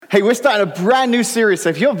Hey, we're starting a brand new series, so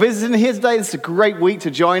if you're visiting here today, this is a great week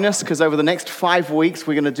to join us, because over the next 5 weeks,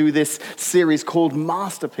 we're going to do this series called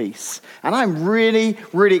Masterpiece. And I'm really,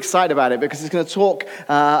 really excited about it, because it's going to talk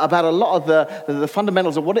about a lot of the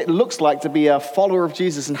fundamentals of what it looks like to be a follower of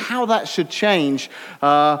Jesus and how that should change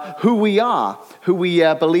who we are, who we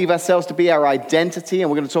believe ourselves to be, our identity,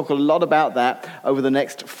 and we're going to talk a lot about that over the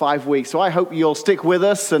next 5 weeks. So I hope you'll stick with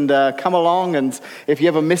us and come along, and if you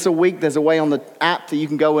ever miss a week, there's a way on the app that you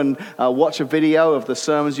can go and watch a video of the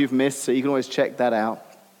sermons you've missed, so you can always check that out.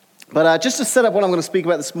 But just to set up what I'm going to speak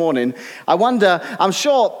about this morning, I wonder, I'm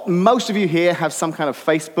sure most of you here have some kind of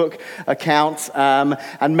Facebook account,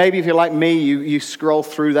 and maybe if you're like me, you scroll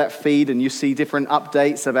through that feed and you see different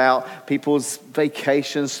updates about people's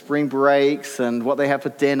vacations, spring breaks, and what they have for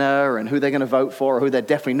dinner, and who they're going to vote for, or who they're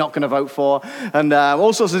definitely not going to vote for, and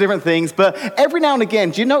all sorts of different things. But every now and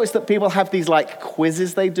again, do you notice that people have these like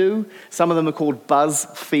quizzes they do? Some of them are called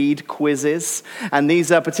BuzzFeed quizzes, and these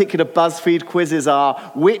particular BuzzFeed quizzes are,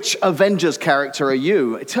 which Avengers character are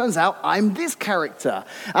you? It turns out I'm this character.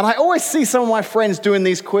 And I always see some of my friends doing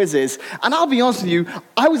these quizzes, and I'll be honest with you,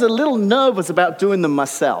 I was a little nervous about doing them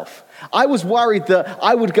myself. I was worried that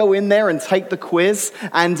I would go in there and take the quiz,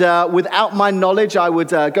 and without my knowledge, I would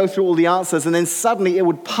go through all the answers, and then suddenly it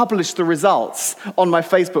would publish the results on my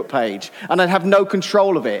Facebook page, and I'd have no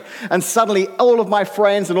control of it. And suddenly, all of my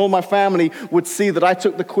friends and all my family would see that I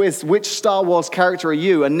took the quiz, which Star Wars character are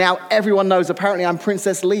you? And now everyone knows apparently I'm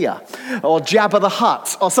Princess Leia, or Jabba the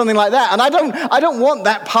Hutt, or something like that. And I don't want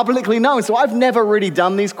that publicly known, so I've never really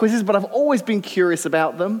done these quizzes, but I've always been curious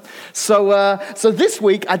about them. So this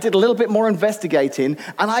week, I did a little bit more investigating,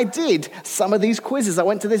 and I did some of these quizzes. I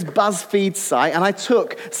went to this BuzzFeed site and I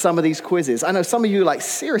took some of these quizzes. I know some of you are like,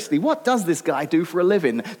 seriously, what does this guy do for a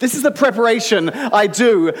living? This is the preparation I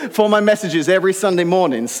do for my messages every Sunday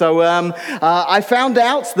morning. So I found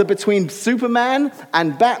out that between Superman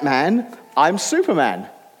and Batman, I'm Superman.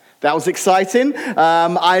 That was exciting.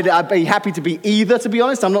 I'd be happy to be either, to be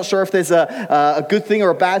honest. I'm not sure if there's a good thing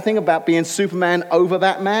or a bad thing about being Superman over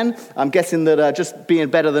Batman. I'm guessing that just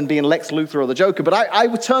being better than being Lex Luthor or the Joker. But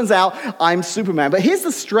it turns out I'm Superman. But here's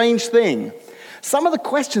the strange thing. Some of the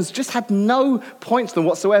questions just had no points to them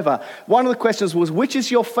whatsoever. One of the questions was, which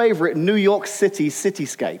is your favorite New York City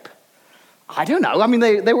cityscape? I don't know. I mean,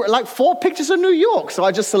 they were like 4 pictures of New York, so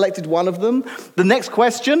I just selected one of them. The next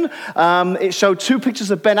question, it showed 2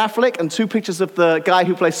 pictures of Ben Affleck and 2 pictures of the guy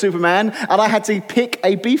who plays Superman, and I had to pick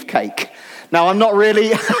a beefcake. Now, I'm not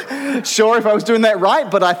really sure if I was doing that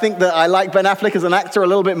right, but I think that I like Ben Affleck as an actor a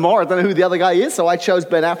little bit more. I don't know who the other guy is, so I chose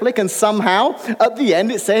Ben Affleck, and somehow, at the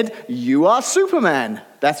end, it said, you are Superman.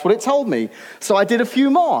 That's what it told me. So I did a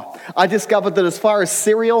few more. I discovered that as far as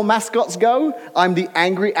cereal mascots go, I'm the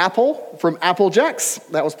Angry Apple from Apple Jacks.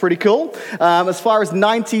 That was pretty cool. As far as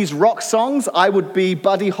 90s rock songs, I would be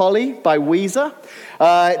Buddy Holly by Weezer.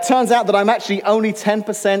 It turns out that I'm actually only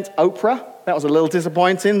 10% Oprah. That was a little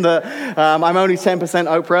disappointing that I'm only 10%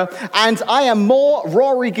 Oprah. And I am more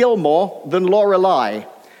Rory Gilmore than Lorelai.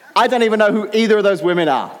 I don't even know who either of those women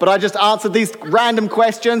are, but I just answered these random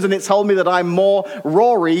questions and it told me that I'm more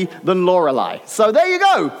Rory than Lorelai. So there you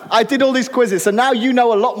go. I did all these quizzes. So now you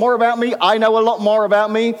know a lot more about me. I know a lot more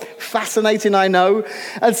about me. Fascinating, I know.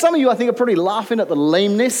 And some of you, I think, are pretty laughing at the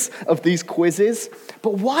lameness of these quizzes.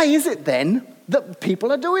 But why is it then that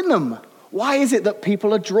people are doing them? Why is it that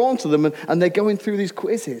people are drawn to them and they're going through these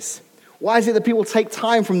quizzes? Why is it that people take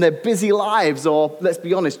time from their busy lives, or let's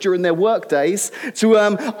be honest, during their work days, to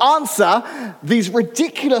answer these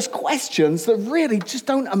ridiculous questions that really just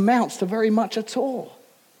don't amount to very much at all?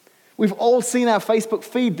 We've all seen our Facebook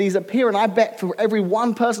feed, these appear, and I bet for every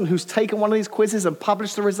one person who's taken one of these quizzes and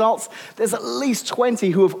published the results, there's at least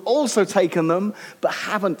 20 who have also taken them but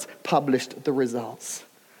haven't published the results.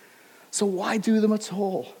 So why do them at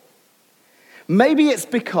all? Maybe it's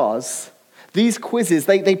because these quizzes,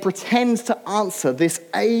 they pretend to answer this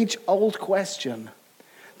age-old question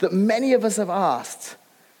that many of us have asked,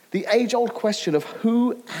 the age-old question of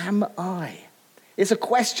who am I? It's a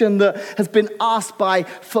question that has been asked by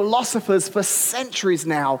philosophers for centuries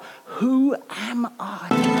now. Who am I?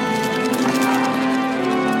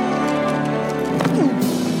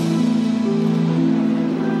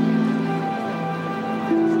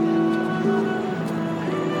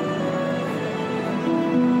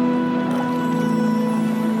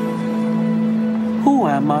 Who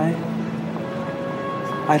am I?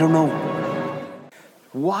 I don't know.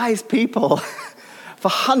 Wise people for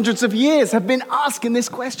hundreds of years have been asking this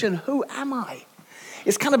question, who am I?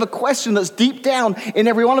 It's kind of a question that's deep down in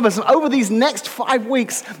every one of us. And over these next 5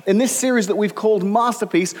 weeks in this series that we've called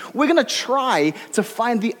Masterpiece, we're going to try to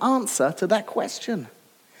find the answer to that question.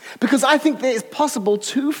 Because I think that it's possible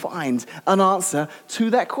to find an answer to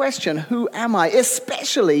that question, who am I?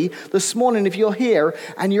 Especially this morning if you're here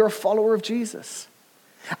and you're a follower of Jesus.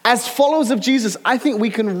 As followers of Jesus, I think we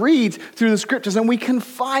can read through the scriptures and we can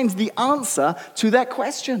find the answer to that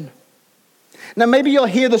question. Now, maybe you're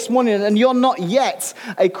here this morning and you're not yet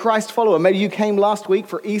a Christ follower. Maybe you came last week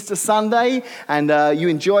for Easter Sunday and you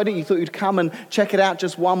enjoyed it. You thought you'd come and check it out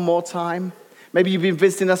just one more time. Maybe you've been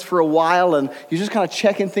visiting us for a while and you're just kind of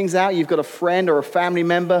checking things out. You've got a friend or a family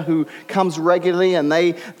member who comes regularly and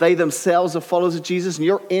they themselves are followers of Jesus and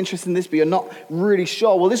you're interested in this, but you're not really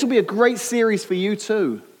sure. Well, this will be a great series for you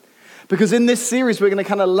too. Because in this series, we're going to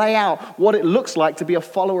kind of lay out what it looks like to be a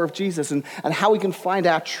follower of Jesus and how we can find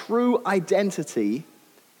our true identity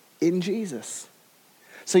in Jesus.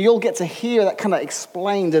 So you'll get to hear that kind of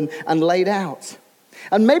explained and laid out.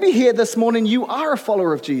 And maybe here this morning, you are a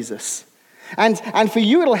follower of Jesus. And for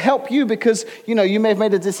you, it'll help you because, you know, you may have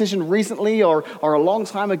made a decision recently or a long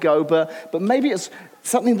time ago, but maybe it's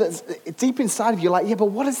something that's deep inside of you like, yeah, but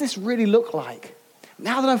what does this really look like?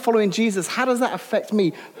 Now that I'm following Jesus, how does that affect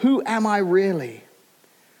me? Who am I really?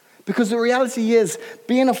 Because the reality is,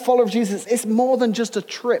 being a follower of Jesus is more than just a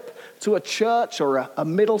trip to a church or a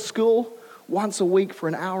middle school once a week for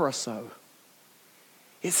an hour or so.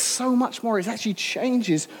 It's so much more. It actually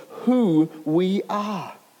changes who we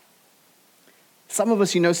are. Some of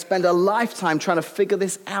us, spend a lifetime trying to figure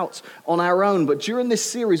this out on our own. But during this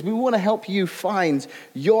series, we want to help you find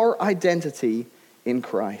your identity in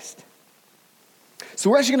Christ. So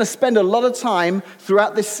we're actually going to spend a lot of time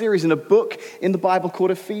throughout this series in a book in the Bible called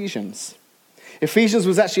Ephesians. Ephesians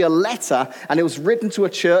was actually a letter, and it was written to a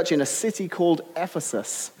church in a city called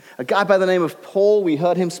Ephesus. A guy by the name of Paul, we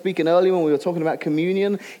heard him speaking earlier when we were talking about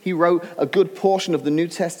communion. He wrote a good portion of the New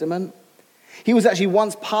Testament. He was actually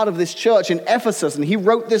once part of this church in Ephesus, and he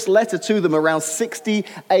wrote this letter to them around 60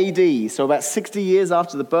 AD. So about 60 years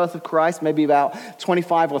after the birth of Christ, maybe about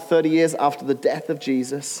 25 or 30 years after the death of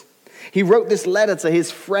Jesus. He wrote this letter to his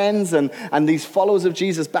friends and these followers of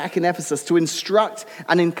Jesus back in Ephesus to instruct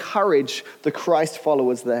and encourage the Christ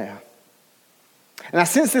followers there. Now,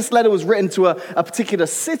 since this letter was written to a particular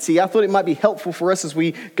city, I thought it might be helpful for us as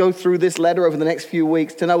we go through this letter over the next few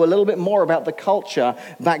weeks to know a little bit more about the culture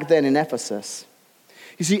back then in Ephesus.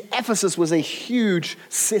 You see, Ephesus was a huge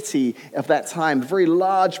city of that time, a very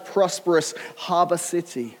large, prosperous harbor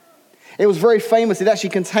city. It was very famous. It actually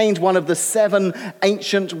contained one of the 7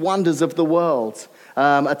 ancient wonders of the world,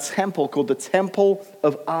 a temple called the Temple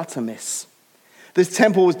of Artemis. This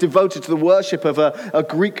temple was devoted to the worship of a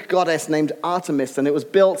Greek goddess named Artemis, and it was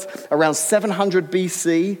built around 700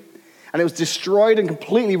 BC, and it was destroyed and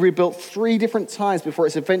completely rebuilt 3 different times before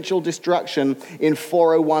its eventual destruction in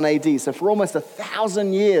 401 AD. So for almost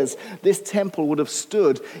 1,000 years, this temple would have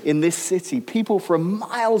stood in this city. People from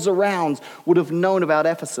miles around would have known about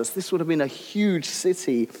Ephesus. This would have been a huge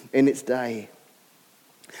city in its day.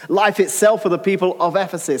 Life itself for the people of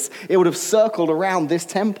Ephesus, it would have circled around this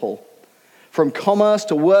temple. From commerce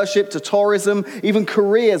to worship to tourism, even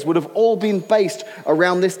careers would have all been based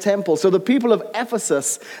around this temple. So the people of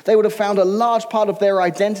Ephesus, they would have found a large part of their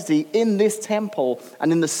identity in this temple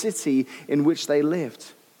and in the city in which they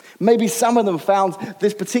lived. Maybe some of them found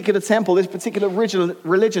this particular temple, this particular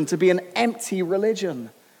religion to be an empty religion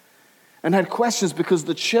and had questions because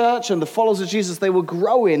the church and the followers of Jesus, they were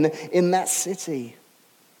growing in that city.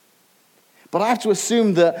 But I have to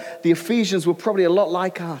assume that the Ephesians were probably a lot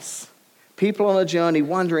like us. People on a journey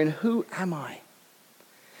wondering, who am I?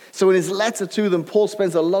 So in his letter to them, Paul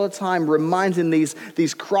spends a lot of time reminding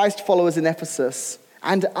these Christ followers in Ephesus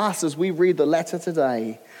and us as we read the letter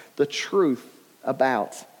today, the truth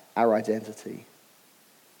about our identity.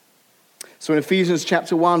 So in Ephesians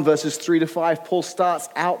chapter 1, verses 3-5, Paul starts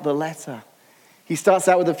out the letter. He starts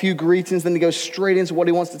out with a few greetings, then he goes straight into what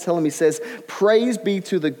he wants to tell them. He says, "Praise be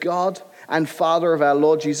to the God and Father of our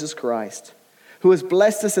Lord Jesus Christ, who has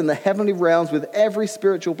blessed us in the heavenly realms with every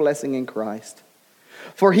spiritual blessing in Christ.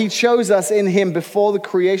 For he chose us in him before the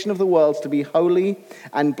creation of the world to be holy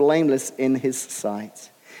and blameless in his sight.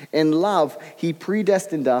 In love, he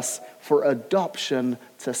predestined us for adoption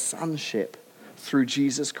to sonship through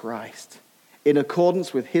Jesus Christ, in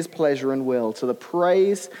accordance with his pleasure and will, to the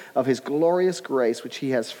praise of his glorious grace, which he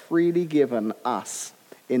has freely given us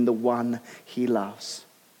in the one he loves."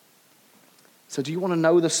 So do you want to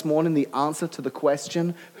know this morning the answer to the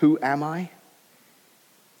question, who am I?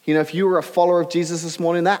 If you were a follower of Jesus this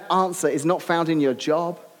morning, that answer is not found in your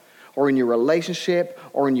job or in your relationship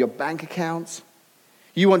or in your bank account.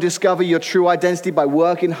 You won't discover your true identity by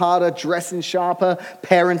working harder, dressing sharper,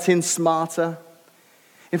 parenting smarter.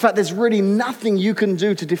 In fact, there's really nothing you can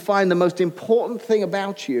do to define the most important thing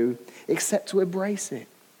about you except to embrace it.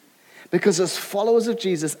 Because as followers of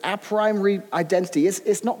Jesus, our primary identity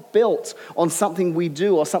is not built on something we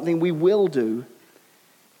do or something we will do.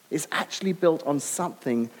 It's actually built on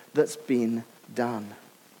something that's been done.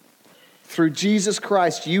 Through Jesus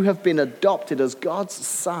Christ, you have been adopted as God's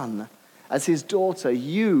son, as his daughter.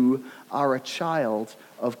 You are a child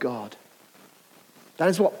of God. That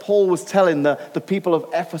is what Paul was telling the people of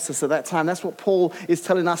Ephesus at that time. That's what Paul is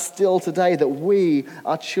telling us still today, that we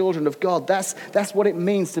are children of God. That's what it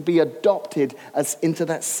means to be adopted as into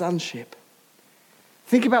that sonship.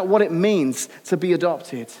 Think about what it means to be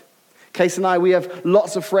adopted. Case and I, we have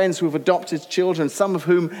lots of friends who have adopted children, some of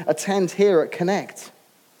whom attend here at Connect.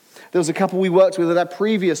 There was a couple we worked with at that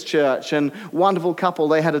previous church, and wonderful couple.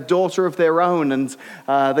 They had a daughter of their own, and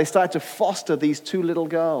they started to foster these two little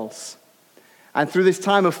girls. And through this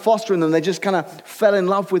time of fostering them, they just kind of fell in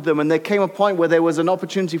love with them. And there came a point where there was an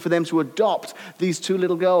opportunity for them to adopt these two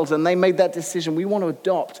little girls. And they made that decision. We want to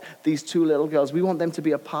adopt these two little girls. We want them to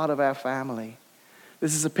be a part of our family.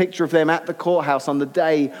 This is a picture of them at the courthouse on the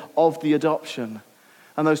day of the adoption.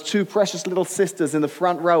 And those two precious little sisters in the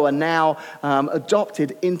front row are now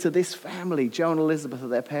adopted into this family, Joe and Elizabeth are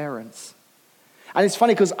their parents. And it's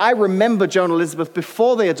funny because I remember Joe and Elizabeth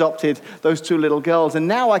before they adopted those two little girls. And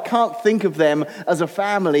now I can't think of them as a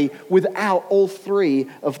family without all three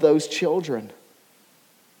of those children.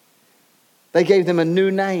 They gave them a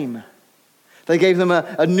new name. They gave them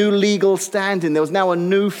a new legal standing. There was now a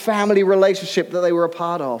new family relationship that they were a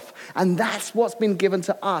part of. And that's what's been given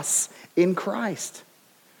to us in Christ.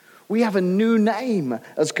 We have a new name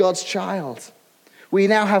as God's child. We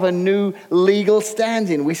now have a new legal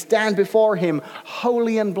standing. We stand before him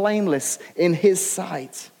holy and blameless in his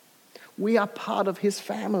sight. We are part of his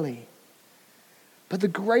family. But the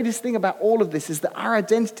greatest thing about all of this is that our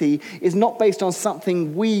identity is not based on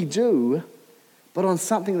something we do, but on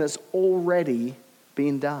something that's already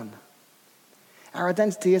been done. Our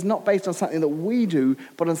identity is not based on something that we do,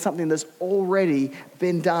 but on something that's already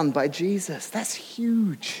been done by Jesus. That's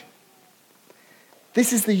huge.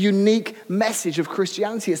 This is the unique message of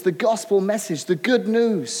Christianity. It's the gospel message, the good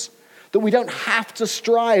news, that we don't have to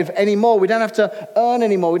strive anymore. We don't have to earn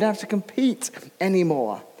anymore. We don't have to compete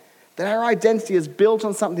anymore. That our identity is built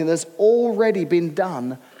on something that's already been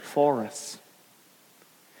done for us.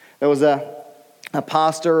 There was a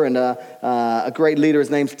pastor and a great leader. His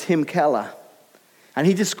name's Tim Keller. And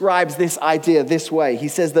he describes this idea this way. He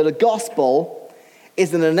says that a gospel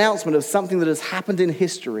is an announcement of something that has happened in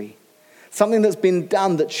history. Something that's been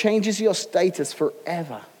done that changes your status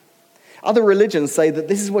forever. Other religions say that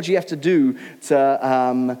this is what you have to do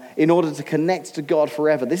in order to connect to God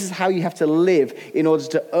forever. This is how you have to live in order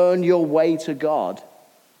to earn your way to God.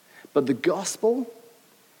 But the gospel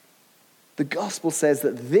says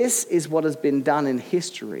that this is what has been done in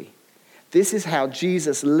history. This is how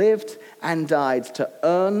Jesus lived and died to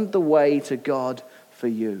earn the way to God for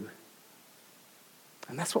you.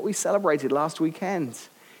 And that's what we celebrated last weekend.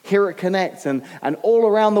 Here at Connect and all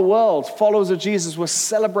around the world, followers of Jesus were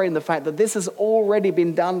celebrating the fact that this has already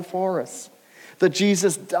been done for us. That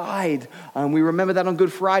Jesus died, and we remember that on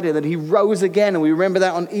Good Friday, that he rose again, and we remember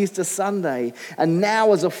that on Easter Sunday. And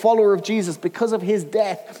now as a follower of Jesus, because of his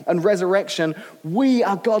death and resurrection, we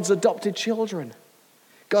are God's adopted children.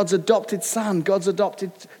 God's adopted son, God's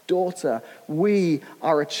adopted daughter. We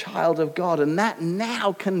are a child of God, and that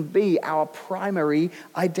now can be our primary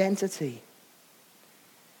identity.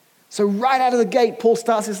 So right out of the gate, Paul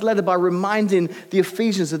starts his letter by reminding the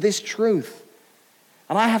Ephesians of this truth.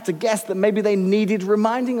 And I have to guess that maybe they needed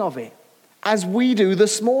reminding of it, as we do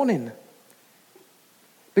this morning.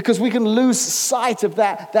 Because we can lose sight of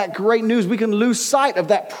that great news. We can lose sight of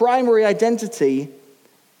that primary identity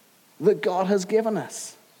that God has given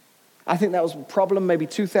us. I think that was a problem maybe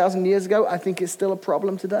 2,000 years ago. I think it's still a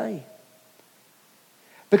problem today.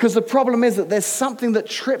 Because the problem is that there's something that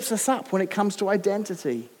trips us up when it comes to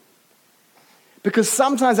identity. Because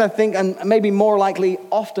sometimes I think, and maybe more likely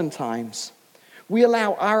oftentimes, we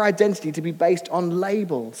allow our identity to be based on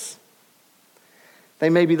labels. They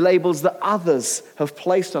may be labels that others have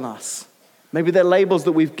placed on us. Maybe they're labels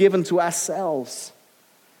that we've given to ourselves.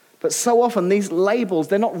 But so often these labels,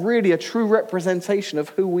 they're not really a true representation of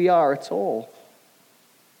who we are at all.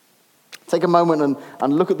 Take a moment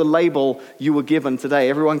and look at the label you were given today.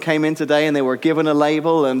 Everyone came in today and they were given a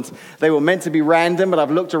label, and they were meant to be random, but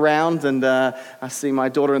I've looked around and I see my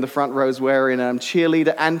daughter in the front row is wearing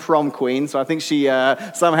cheerleader and prom queen, so I think she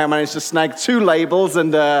somehow managed to snag two labels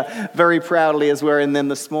and very proudly is wearing them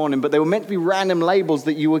this morning. But they were meant to be random labels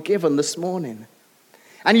that you were given this morning.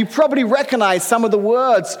 And you probably recognize some of the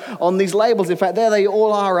words on these labels. In fact, there they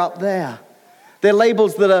all are up there. They're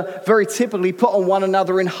labels that are very typically put on one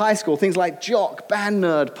another in high school. Things like jock, band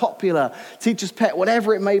nerd, popular, teacher's pet,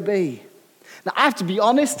 whatever it may be. Now, I have to be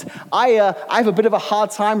honest, I have a bit of a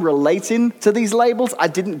hard time relating to these labels. I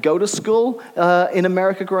didn't go to school in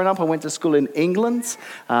America growing up. I went to school in England.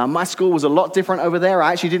 My school was a lot different over there.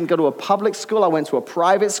 I actually didn't go to a public school. I went to a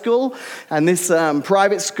private school. And this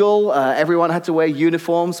private school, everyone had to wear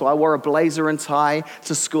uniforms, so I wore a blazer and tie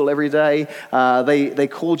to school every day. They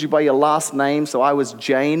called you by your last name, so I was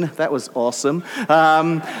Jane. That was awesome.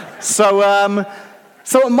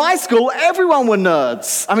 So at my school, everyone were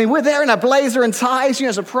nerds. I mean, we're there in our blazer and ties,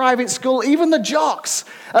 it's a private school, even the jocks.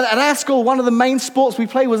 At our school, one of the main sports we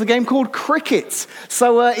played was a game called cricket.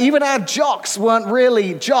 So even our jocks weren't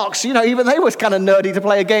really jocks, even they was kind of nerdy to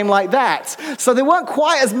play a game like that. So there weren't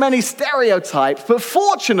quite as many stereotypes, but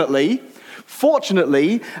fortunately,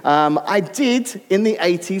 I did in the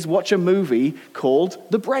 80s watch a movie called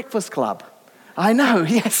The Breakfast Club. I know,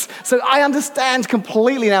 yes. So I understand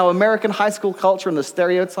completely now American high school culture and the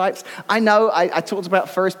stereotypes. I know, I talked about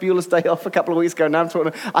Ferris Bueller's Day Off a couple of weeks ago. Now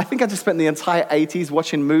I think I just spent the entire 80s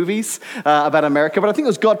watching movies about America, but I think it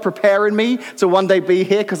was God preparing me to one day be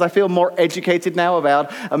here because I feel more educated now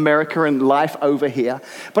about America and life over here.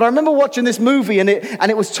 But I remember watching this movie and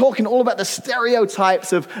it was talking all about the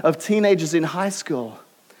stereotypes of teenagers in high school.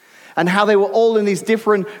 And how they were all in these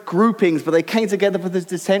different groupings, but they came together for this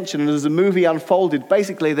detention. And as the movie unfolded,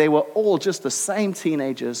 basically they were all just the same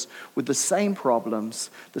teenagers with the same problems,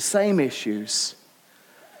 the same issues.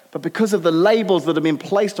 But because of the labels that had been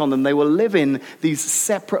placed on them, they were living these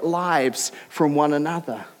separate lives from one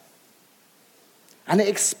another. And it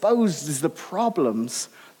exposes the problems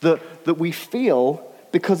that we feel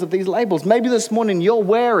because of these labels. Maybe this morning you're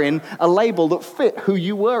wearing a label that fit who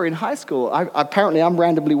you were in high school. Apparently I'm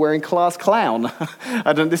randomly wearing class clown.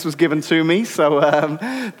 This was given to me, so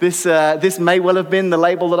this may well have been the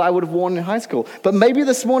label that I would have worn in high school. But maybe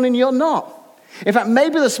this morning you're not. In fact,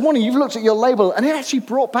 maybe this morning you've looked at your label and it actually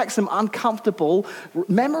brought back some uncomfortable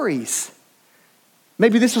memories.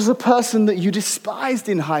 Maybe this was a person that you despised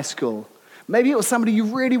in high school. Maybe it was somebody you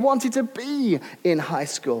really wanted to be in high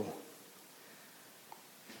school.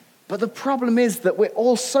 But the problem is that we're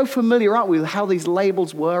all so familiar, aren't we, with how these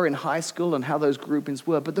labels were in high school and how those groupings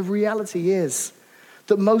were. But the reality is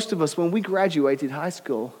that most of us, when we graduated high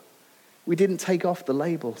school, we didn't take off the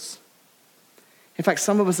labels. In fact,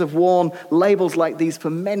 some of us have worn labels like these for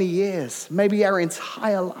many years, maybe our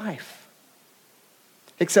entire life.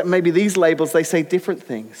 Except maybe these labels, they say different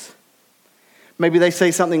things. Maybe they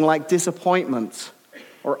say something like disappointment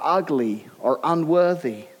or ugly or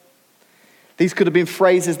unworthy. These could have been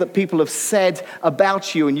phrases that people have said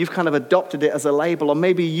about you and you've kind of adopted it as a label. Or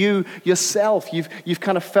maybe you yourself, you've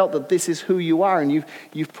kind of felt that this is who you are and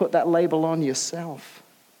you've put that label on yourself.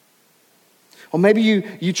 Or maybe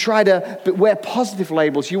you try to wear positive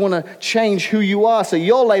labels. You want to change who you are. So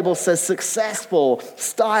your label says successful,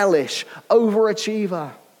 stylish,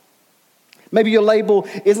 overachiever. Maybe your label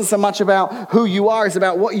isn't so much about who you are, it's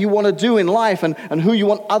about what you want to do in life and who you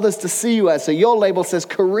want others to see you as. So your label says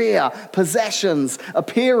career, possessions,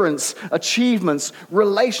 appearance, achievements,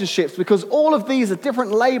 relationships, because all of these are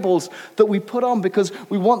different labels that we put on because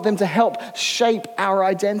we want them to help shape our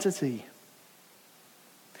identity.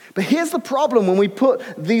 But here's the problem when we put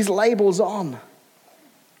these labels on.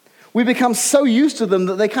 We become so used to them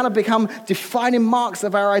that they kind of become defining marks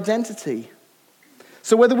of our identity.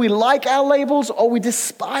 So whether we like our labels or we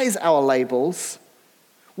despise our labels,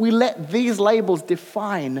 we let these labels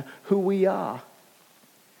define who we are.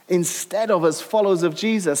 Instead of, as followers of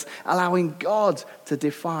Jesus, allowing God to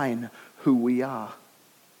define who we are.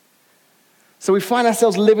 So we find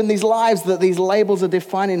ourselves living these lives that these labels are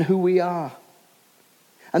defining who we are.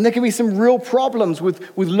 And there can be some real problems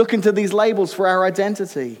with looking to these labels for our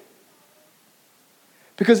identity.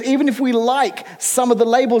 Because even if we like some of the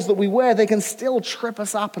labels that we wear, they can still trip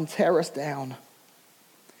us up and tear us down.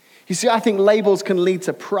 You see, I think labels can lead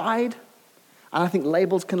to pride, and I think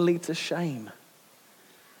labels can lead to shame.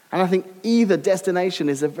 And I think either destination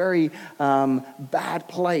is a very bad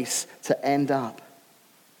place to end up.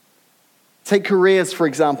 Take careers, for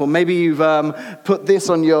example. Maybe you've put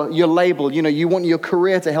this on your label. You want your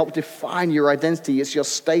career to help define your identity. It's your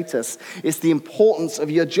status. It's the importance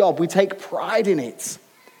of your job. We take pride in it.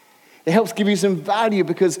 It helps give you some value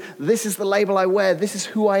because this is the label I wear. This is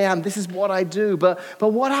who I am. This is what I do. But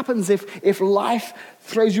what happens if life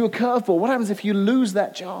throws you a curveball? What happens if you lose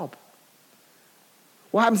that job?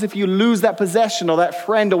 What happens if you lose that possession or that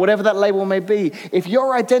friend or whatever that label may be? If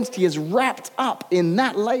your identity is wrapped up in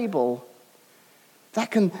that label,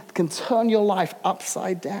 That can turn your life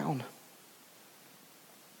upside down.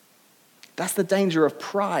 That's the danger of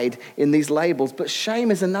pride in these labels. But shame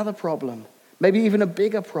is another problem, maybe even a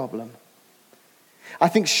bigger problem. I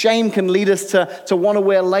think shame can lead us to want to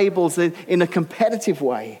wear labels in a competitive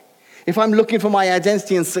way. If I'm looking for my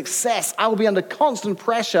identity and success, I will be under constant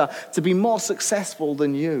pressure to be more successful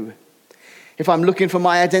than you. If I'm looking for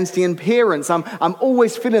my identity and appearance, I'm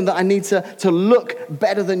always feeling that I need to look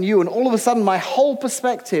better than you. And all of a sudden, my whole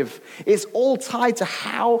perspective is all tied to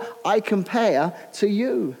how I compare to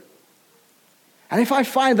you. And if I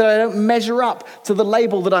find that I don't measure up to the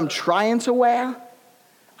label that I'm trying to wear,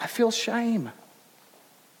 I feel shame.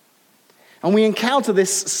 And we encounter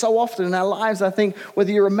this so often in our lives. I think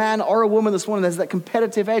whether you're a man or a woman this morning, there's that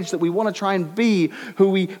competitive edge that we want to try and be who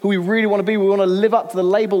we really want to be. We want to live up to the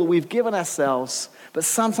label that we've given ourselves. But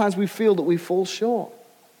sometimes we feel that we fall short.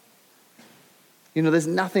 You know, there's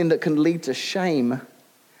nothing that can lead to shame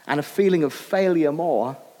and a feeling of failure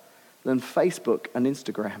more than Facebook and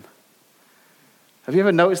Instagram. Have you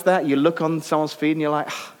ever noticed that? You look on someone's feed and you're like,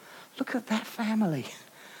 oh, look at that family.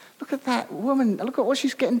 Look at that woman. Look at what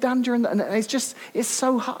she's getting done during that. And it's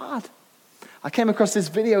so hard. I came across this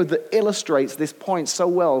video that illustrates this point so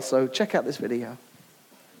well. So check out this video.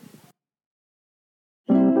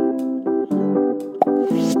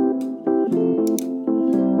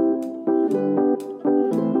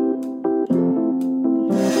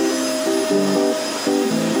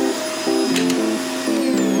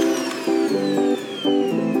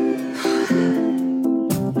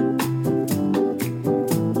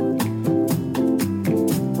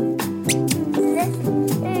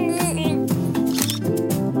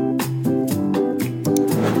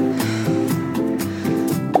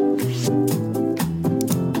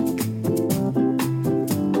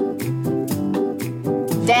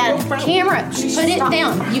 Dad, camera, put it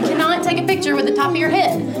down. You cannot take a picture with the top of your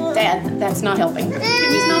head. Dad, that's not helping.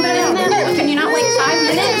 Can you smell better than that? Can you not wait 5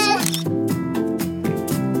 minutes?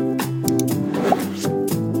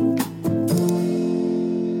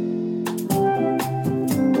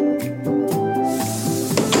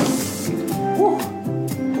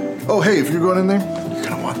 Oh, hey, if you're going in there, you're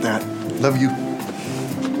gonna want that. Love you.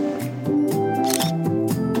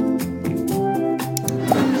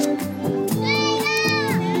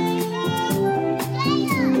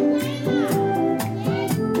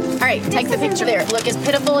 All right, take the picture there. Look as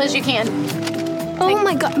pitiful as you can. Oh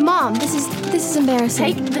my God, Mom, this is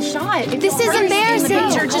embarrassing. Take the shot. If This you're is hurt in the embarrassing.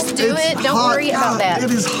 picture, just do It's it. Don't hot. worry about that.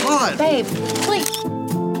 It is hot. Babe, please.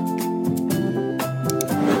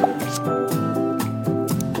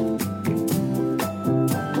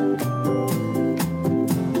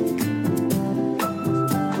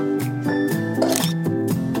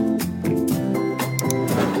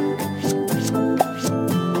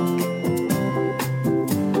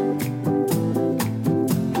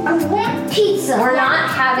 Pizza. We're not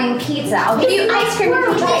having pizza. I'll give you ice cream if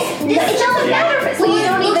you like. It doesn't matter. Well, you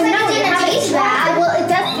don't even know. You haven't taste that. Well, it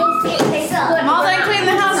does. You'll see. It tastes good. Mom, I clean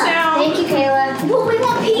the house now. Thank you, Kayla. Well, we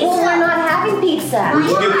want pizza. Well, we're not having pizza.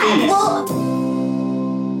 We'll get these. Well,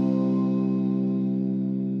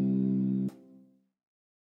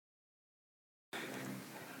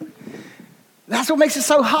 That's what makes it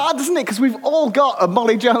so hard, doesn't it? Because we've all got a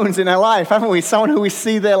Molly Jones in our life, haven't we? Someone who we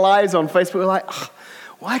see their lives on Facebook. We're like, oh,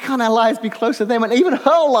 why can't our lives be closer to them? And even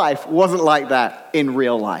her life wasn't like that in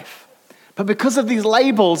real life. But because of these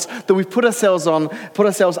labels that we've put ourselves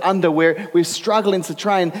under, we're struggling to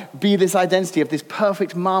try and be this identity of this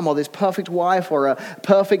perfect mom or this perfect wife or a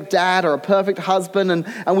perfect dad or a perfect husband.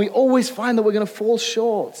 And we always find that we're going to fall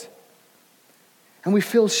short. And we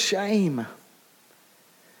feel shame.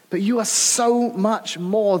 But you are so much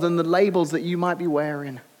more than the labels that you might be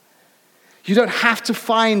wearing. You don't have to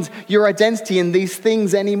find your identity in these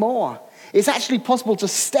things anymore. It's actually possible to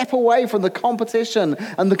step away from the competition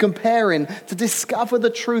and the comparing to discover the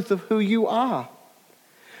truth of who you are.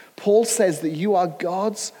 Paul says that you are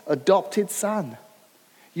God's adopted son.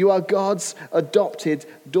 You are God's adopted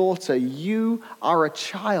daughter. You are a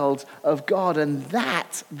child of God, and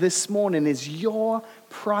that this morning is your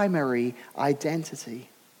primary identity.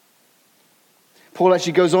 Paul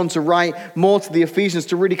actually goes on to write more to the Ephesians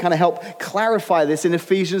to really kind of help clarify this in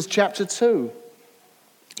Ephesians chapter 2.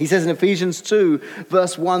 He says in Ephesians 2,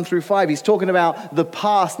 verse 1 through 5, he's talking about the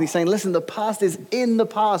past. And he's saying, listen, the past is in the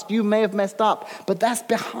past. You may have messed up, but that's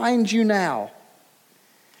behind you now.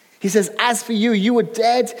 He says, as for you, you were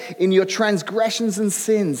dead in your transgressions and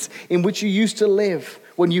sins in which you used to live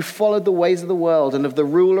when you followed the ways of the world and of the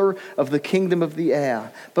ruler of the kingdom of the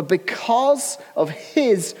air. But because of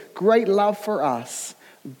his great love for us,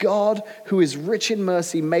 God, who is rich in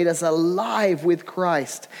mercy, made us alive with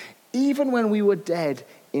Christ, even when we were dead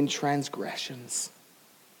in transgressions.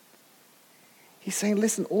 He's saying,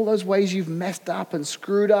 listen, all those ways you've messed up and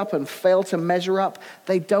screwed up and failed to measure up,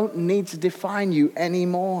 they don't need to define you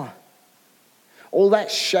anymore. All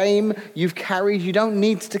that shame you've carried, you don't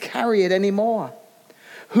need to carry it anymore.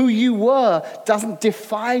 Who you were doesn't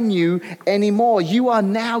define you anymore. You are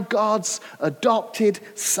now God's adopted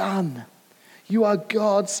son. You are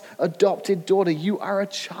God's adopted daughter. You are a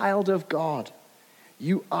child of God.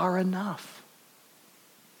 You are enough.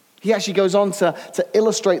 He actually goes on to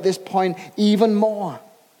illustrate this point even more.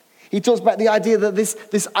 He talks about the idea that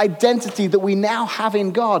this identity that we now have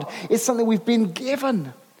in God is something we've been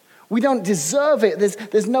given. We don't deserve it.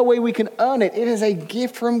 There's no way we can earn it. It is a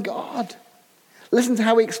gift from God. Listen to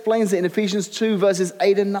how he explains it in Ephesians 2, verses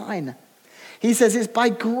 8 and 9. He says, it's by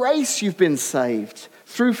grace you've been saved,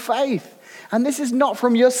 through faith. And this is not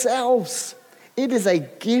from yourselves. It is a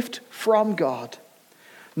gift from God,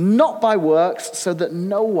 not by works, so that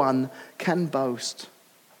no one can boast.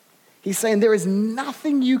 He's saying there is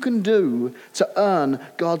nothing you can do to earn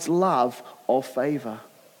God's love or favor.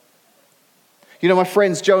 You know, my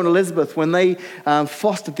friends Joe and Elizabeth, when they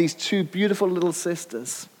fostered these two beautiful little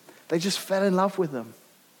sisters, they just fell in love with them.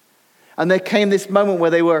 And there came this moment where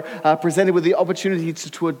they were presented with the opportunity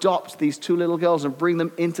to adopt these two little girls and bring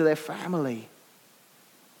them into their family.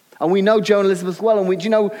 And we know Joe and Elizabeth well, and you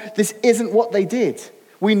know, this isn't what they did.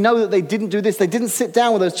 We know that they didn't do this. They didn't sit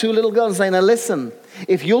down with those two little girls and say, now listen,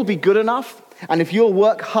 if you'll be good enough, and if you'll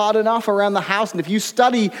work hard enough around the house, and if you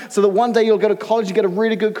study so that one day you'll go to college, you get a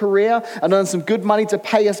really good career, and earn some good money to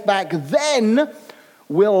pay us back, then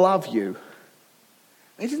we'll love you.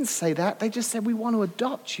 They didn't say that. They just said, we want to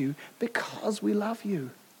adopt you because we love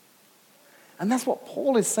you. And that's what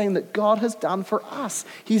Paul is saying that God has done for us.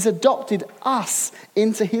 He's adopted us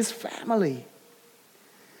into his family.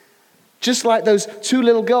 Just like those two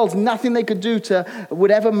little girls, nothing they could do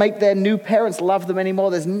would ever make their new parents love them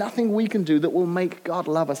anymore. There's nothing we can do that will make God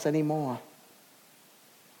love us anymore.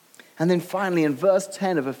 And then finally, in verse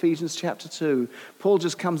 10 of Ephesians chapter 2, Paul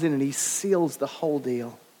just comes in and he seals the whole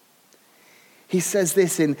deal. He says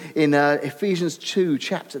this in Ephesians 2,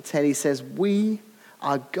 chapter 10. He says, we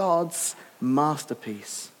are God's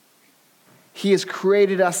masterpiece. He has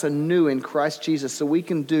created us anew in Christ Jesus so we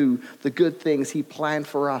can do the good things he planned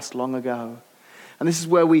for us long ago. And this is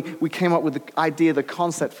where we came up with the idea, the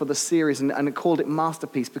concept for the series, and called it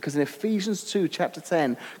Masterpiece, because in Ephesians 2, chapter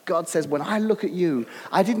 10, God says, when I look at you,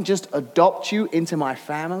 I didn't just adopt you into my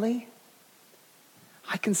family.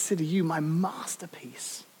 I consider you my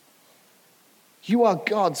masterpiece. You are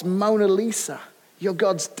God's Mona Lisa. You're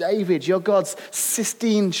God's David. You're God's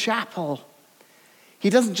Sistine Chapel. He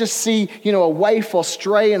doesn't just see, a waif or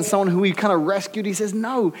stray and someone who he kind of rescued. He says,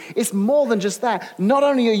 no, it's more than just that. Not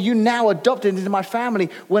only are you now adopted into my family,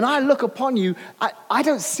 when I look upon you, I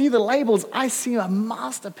don't see the labels. I see a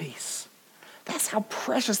masterpiece. That's how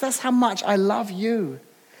precious, that's how much I love you.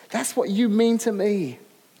 That's what you mean to me.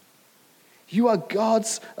 You are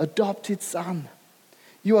God's adopted son.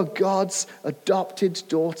 You are God's adopted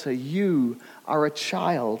daughter. You are a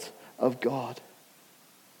child of God.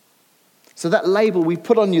 So that label we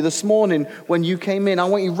put on you this morning when you came in, I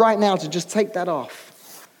want you right now to just take that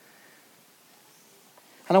off.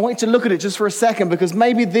 And I want you to look at it just for a second, because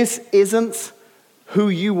maybe this isn't who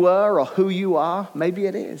you were or who you are. Maybe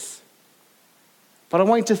it is. But I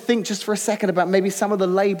want you to think just for a second about maybe some of the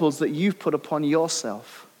labels that you've put upon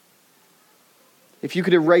yourself. If you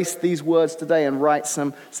could erase these words today and write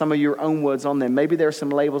some of your own words on them, maybe there are some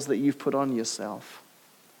labels that you've put on yourself.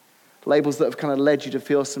 Labels that have kind of led you to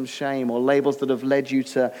feel some shame, or labels that have led you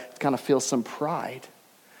to kind of feel some pride.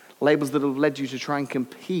 Labels that have led you to try and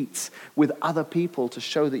compete with other people to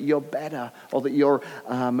show that you're better, or that you're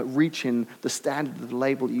reaching the standard of the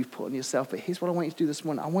label that you've put on yourself. But here's what I want you to do this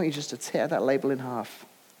morning. I want you just to tear that label in half.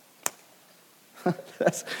 I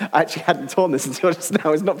actually hadn't torn this until just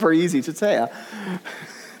now. It's not very easy to tear.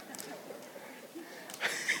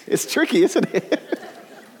 It's tricky, isn't it?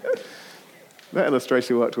 That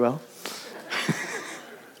illustration worked well.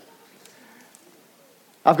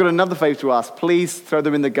 I've got another favor to ask. Please throw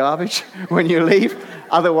them in the garbage when you leave.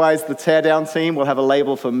 Otherwise, the teardown team will have a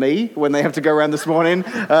label for me when they have to go around this morning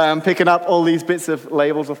picking up all these bits of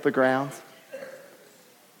labels off the ground.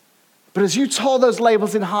 But as you tore those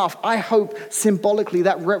labels in half, I hope symbolically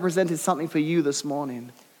that represented something for you this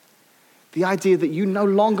morning. The idea that you no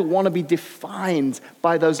longer want to be defined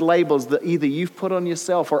by those labels that either you've put on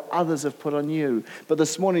yourself or others have put on you. But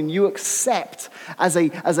this morning you accept, as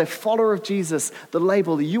a follower of Jesus, the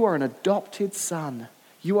label that you are an adopted son.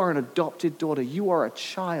 You are an adopted daughter. You are a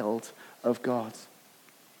child of God.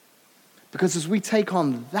 Because as we take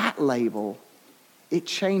on that label, it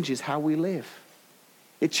changes how we live.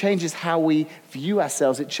 It changes how we view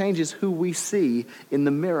ourselves. It changes who we see in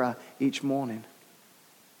the mirror each morning.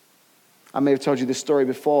 I may have told you this story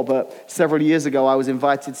before, but several years ago I was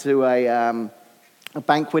invited to a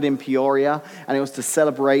banquet in Peoria, and it was to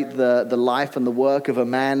celebrate the life and the work of a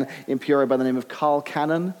man in Peoria by the name of Carl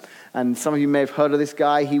Cannon. And some of you may have heard of this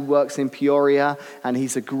guy. He works in Peoria, and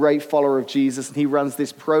he's a great follower of Jesus, and he runs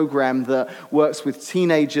this program that works with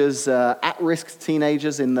teenagers, at-risk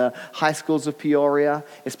teenagers in the high schools of Peoria,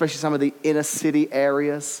 especially some of the inner city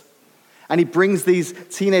areas. And he brings these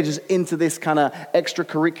teenagers into this kind of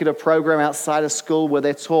extracurricular program outside of school where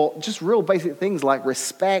they're taught just real basic things like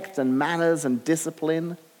respect and manners and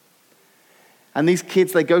discipline. And these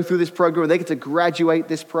kids, they go through this program and they get to graduate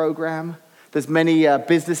this program. There's many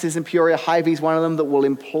businesses in Peoria, Hy-Vee's one of them, that will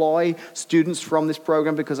employ students from this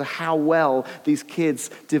program because of how well these kids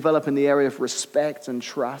develop in the area of respect and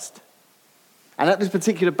trust. And at this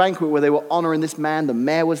particular banquet where they were honoring this man, the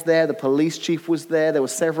mayor was there, the police chief was there were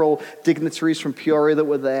several dignitaries from Peoria that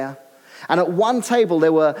were there. And at one table,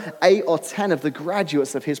 there were 8 or 10 of the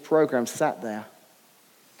graduates of his program sat there.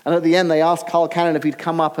 And at the end, they asked Carl Cannon if he'd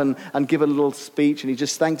come up and give a little speech, and he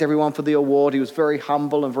just thanked everyone for the award. He was very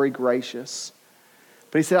humble and very gracious.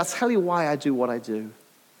 But he said, I'll tell you why I do what I do.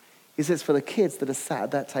 He says, for the kids that are sat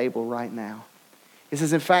at that table right now. He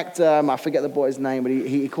says, in fact, I forget the boy's name, but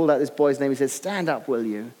he called out this boy's name. He said, stand up, will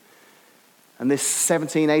you? And this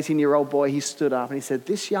 17, 18-year-old boy, he stood up and he said,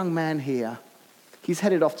 this young man here, he's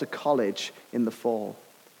headed off to college in the fall.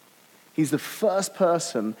 He's the first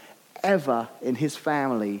person ever in his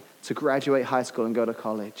family to graduate high school and go to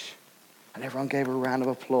college. And everyone gave a round of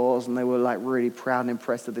applause, and they were like really proud and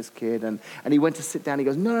impressed of this kid. And he went to sit down. He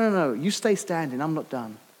goes, no, you stay standing. I'm not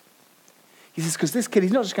done. He says, because this kid,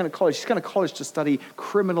 he's not just going to college. He's going to college to study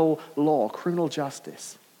criminal law, criminal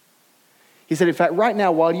justice. He said, in fact, right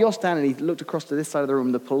now, while you're standing, he looked across to this side of the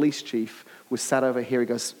room, the police chief was sat over here. He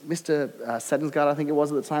goes, Mr. Sedensgaard, I think it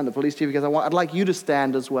was at the time, the police chief, he goes, I'd like you to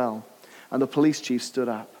stand as well. And the police chief stood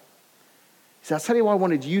up. He said, I'll tell you why I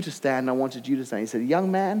wanted you to stand, and I wanted you to stand. He said,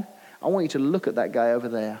 young man, I want you to look at that guy over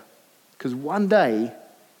there, because one day,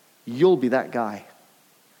 you'll be that guy.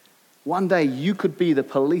 One day, you could be the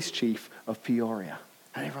police chief of Peoria.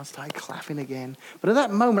 And everyone started clapping again. But at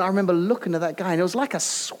that moment, I remember looking at that guy, and it was like a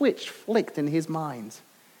switch flicked in his mind.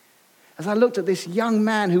 As I looked at this young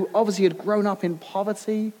man who obviously had grown up in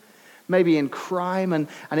poverty, maybe in crime, and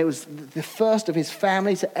it was the first of his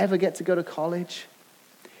family to ever get to go to college.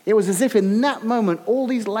 It was as if in that moment, all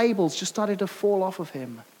these labels just started to fall off of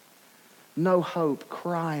him. No hope,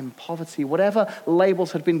 crime, poverty, whatever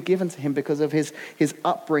labels had been given to him because of his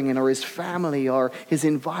upbringing or his family or his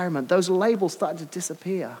environment, those labels started to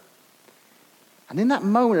disappear. And in that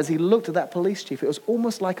moment, as he looked at that police chief, it was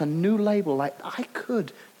almost like a new label, like I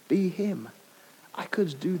could be him. I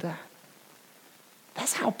could do that.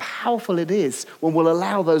 That's how powerful it is when we'll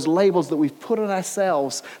allow those labels that we've put on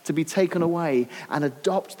ourselves to be taken away and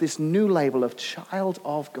adopt this new label of child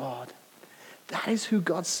of God. That is who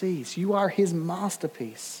God sees. You are his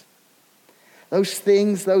masterpiece. Those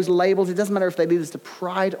things, those labels, it doesn't matter if they lead us to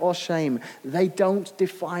pride or shame. They don't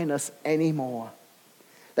define us anymore.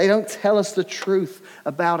 They don't tell us the truth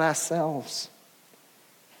about ourselves.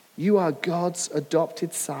 You are God's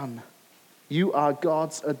adopted son. You are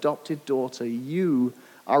God's adopted daughter. You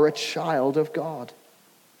are a child of God.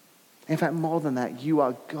 In fact, more than that, you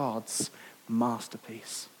are God's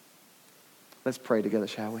masterpiece. Let's pray together,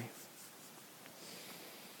 shall we?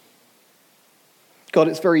 God,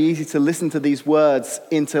 it's very easy to listen to these words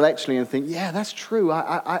intellectually and think, yeah, that's true.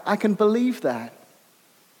 I can believe that.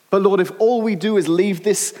 But Lord, if all we do is leave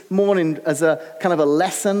this morning as a kind of a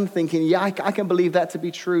lesson, thinking, yeah, I can believe that to be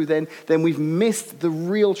true, then we've missed the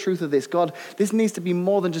real truth of this. God, this needs to be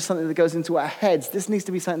more than just something that goes into our heads. This needs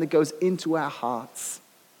to be something that goes into our hearts.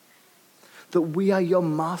 That we are your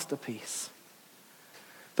masterpiece.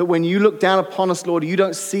 That when you look down upon us, Lord, you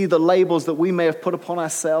don't see the labels that we may have put upon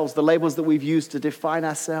ourselves, the labels that we've used to define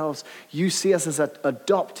ourselves. You see us as an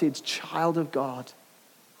adopted child of God.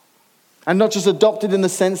 And not just adopted in the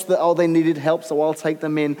sense that, oh, they needed help, so I'll take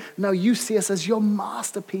them in. No, you see us as your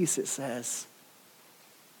masterpiece, it says.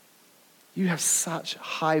 You have such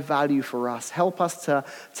high value for us. Help us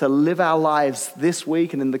to live our lives this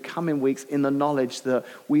week and in the coming weeks in the knowledge that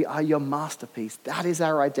we are your masterpiece. That is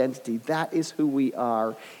our identity. That is who we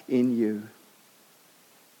are in you.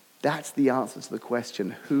 That's the answer to the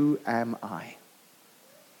question, who am I?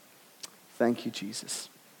 Thank you, Jesus.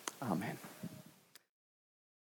 Amen.